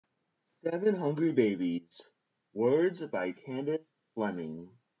Seven Hungry Babies. Words by Candace Fleming.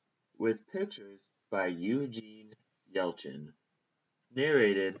 With pictures by Eugene Yelchin.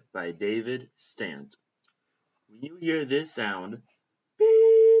 Narrated by David Stant. When you hear this sound,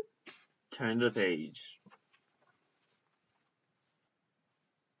 beep, turn the page.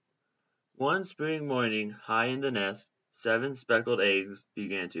 One spring morning, high in the nest, 7 speckled eggs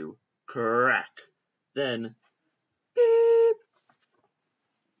began to crack. Then, beep,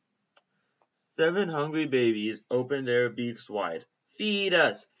 7 hungry babies opened their beaks wide. Feed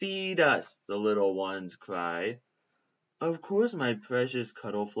us, the little ones cry. Of course, my precious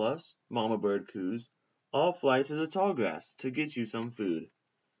cuddle fluffs, Mama Bird coos. I'll fly to the tall grass to get you some food.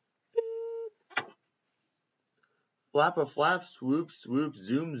 Beep. Flap a flap, swoop, swoop,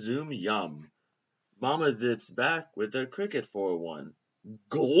 zoom, zoom, yum. Mama zips back with a cricket for one.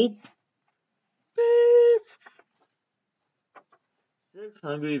 Gulp! Beep! 6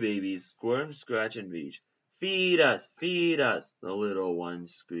 hungry babies squirm, scratch, and reach. Feed us, the little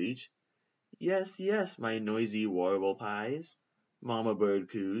ones screech. Yes, yes, my noisy warble pies, Mama Bird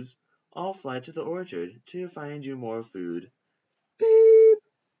coos. I'll fly to the orchard to find you more food. Beep!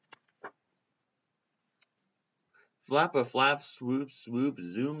 Flap a flap, swoop, swoop,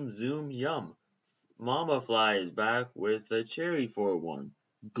 zoom, zoom, yum. Mama flies back with a cherry for one.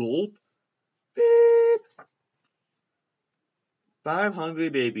 Gulp! Beep! 5 hungry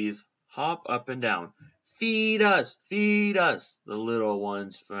babies hop up and down. Feed us, the little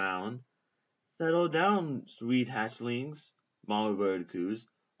ones frown. Settle down, sweet hatchlings, Mama Bird coos.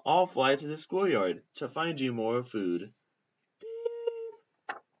 I'll fly to the schoolyard to find you more food.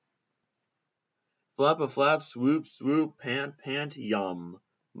 Beep. Flap a flap, swoop, swoop, pant, pant, yum.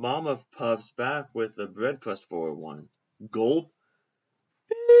 Mama puffs back with a bread crust for one. Gulp.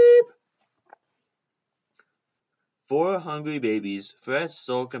 Beep. 4 hungry babies fret,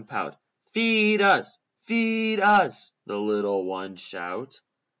 sulk, and pout. Feed us, the little ones shout.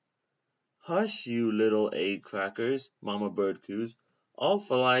 Hush, you little egg crackers, Mama Bird coos. I'll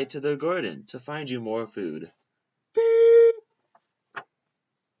fly to the garden to find you more food. Beep!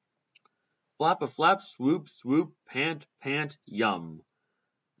 Flap a flap, swoop, swoop, pant, pant, yum.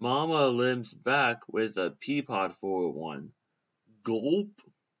 Mama limps back with a pea pod for one. Gulp!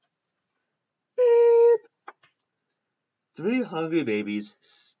 Beep! 3 hungry babies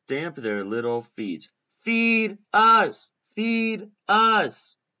stamp their little feet. Feed us,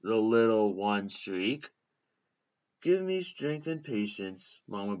 the little ones shriek. Give me strength and patience,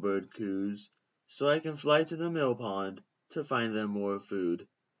 Mama Bird coos, so I can fly to the mill pond to find them more food.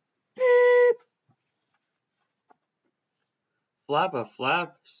 Beep! Flap a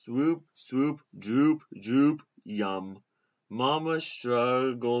flap, swoop, swoop, droop, droop, yum. Mama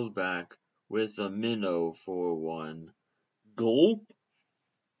struggles back with a minnow for one. Gulp!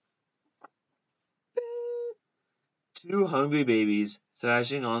 Beep! 2 hungry babies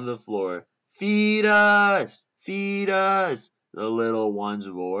thrashing on the floor. Feed us, the little ones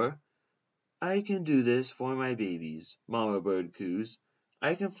roar. I can do this for my babies, Mama Bird coos.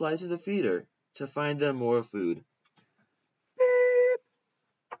 I can fly to the feeder to find them more food. Beep!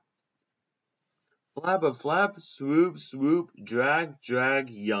 Flap a flap, swoop, swoop, drag, drag,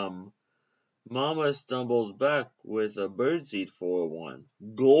 yum. Mama stumbles back with a birdseed for one.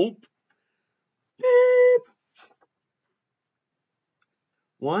 Gulp! Beep!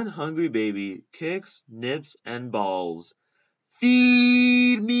 1 hungry baby kicks, nips, and bawls.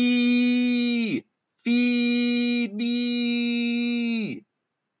 Feed me! Feed me!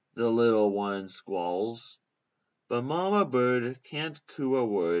 The little one squalls. But Mama Bird can't coo a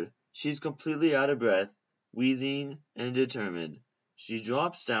word. She's completely out of breath, wheezing and determined. She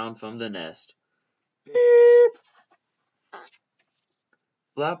drops down from the nest. Beep!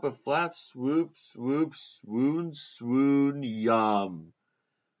 Flap a flap, swoop, swoop, swoon, swoon, yum.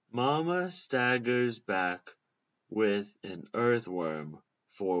 Mama staggers back with an earthworm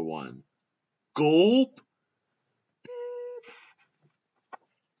for one. Gulp! Beep!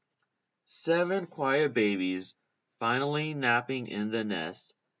 7 quiet babies finally napping in the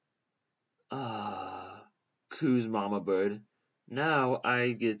nest. Ah, coos Mama Bird. Now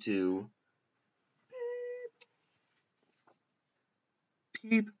I get to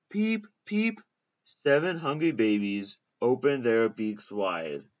peep, peep, peep. 7 hungry babies open their beaks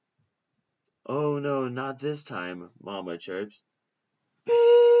wide. Oh no, not this time, Mama chirps.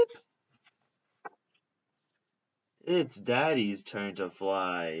 Beep! It's Daddy's turn to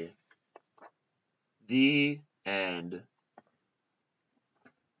fly. The end.